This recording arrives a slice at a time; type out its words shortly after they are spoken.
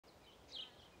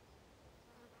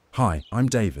Hi, I'm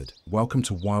David. Welcome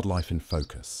to Wildlife in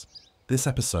Focus. This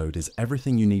episode is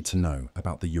everything you need to know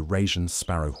about the Eurasian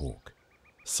Sparrowhawk.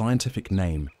 Scientific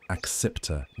name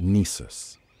Accipter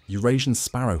nisus. Eurasian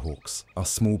sparrowhawks are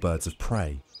small birds of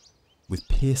prey with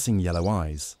piercing yellow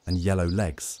eyes and yellow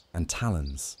legs and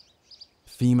talons.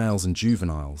 Females and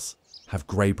juveniles have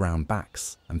grey-brown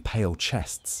backs and pale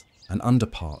chests and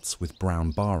underparts with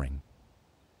brown barring.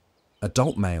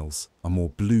 Adult males are more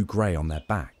blue-grey on their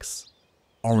backs,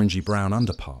 orangey-brown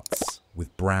underparts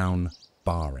with brown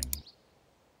barring.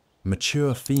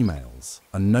 Mature females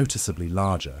are noticeably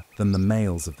larger than the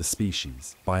males of the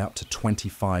species by up to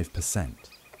 25%.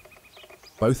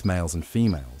 Both males and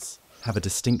females have a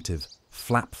distinctive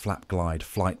flap-flap-glide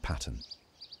flight pattern.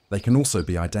 They can also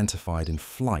be identified in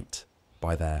flight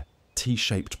by their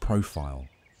T-shaped profile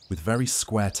with very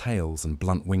square tails and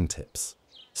blunt wingtips.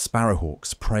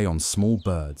 Sparrowhawks prey on small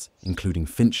birds, including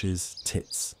finches,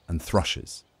 tits, and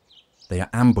thrushes. They are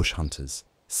ambush hunters,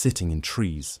 sitting in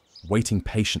trees, waiting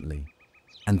patiently,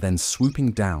 and then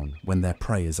swooping down when their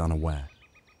prey is unaware.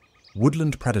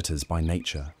 Woodland predators by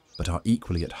nature, but are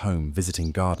equally at home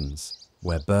visiting gardens,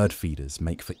 where bird feeders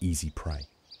make for easy prey.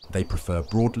 They prefer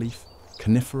broadleaf,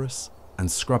 coniferous,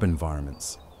 and scrub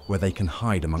environments, where they can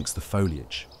hide amongst the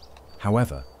foliage.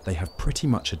 However, they have pretty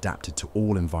much adapted to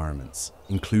all environments,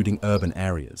 including urban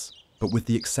areas, but with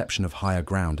the exception of higher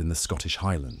ground in the Scottish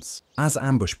Highlands. As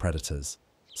ambush predators,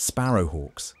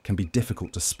 sparrowhawks can be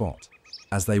difficult to spot,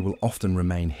 as they will often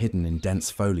remain hidden in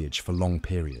dense foliage for long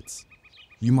periods.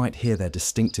 You might hear their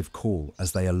distinctive call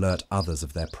as they alert others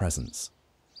of their presence.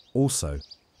 Also,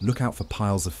 look out for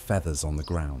piles of feathers on the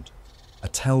ground, a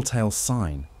telltale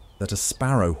sign that a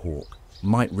sparrowhawk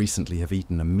might recently have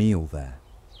eaten a meal there.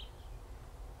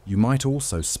 You might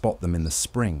also spot them in the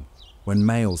spring when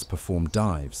males perform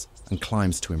dives and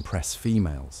climbs to impress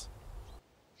females.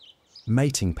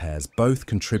 Mating pairs both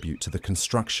contribute to the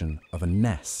construction of a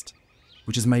nest,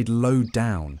 which is made low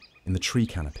down in the tree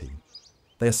canopy.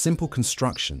 They are simple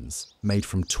constructions made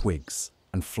from twigs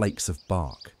and flakes of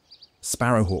bark.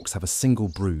 Sparrowhawks have a single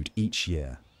brood each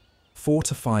year. 4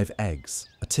 to 5 eggs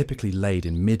are typically laid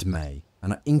in mid-May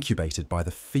and are incubated by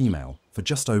the female for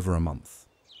just over a month.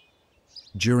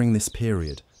 During this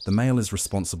period, the male is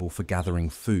responsible for gathering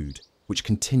food, which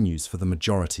continues for the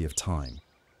majority of time,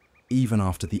 even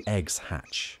after the eggs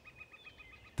hatch.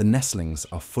 The nestlings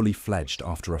are fully fledged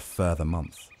after a further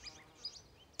month.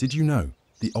 Did you know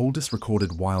the oldest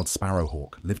recorded wild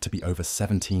sparrowhawk lived to be over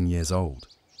 17 years old?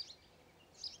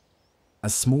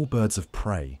 As small birds of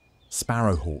prey,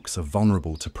 sparrowhawks are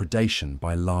vulnerable to predation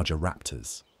by larger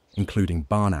raptors, including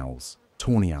barn owls,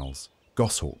 tawny owls,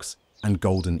 goshawks, and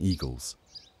golden eagles,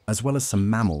 as well as some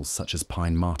mammals such as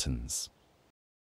pine martens.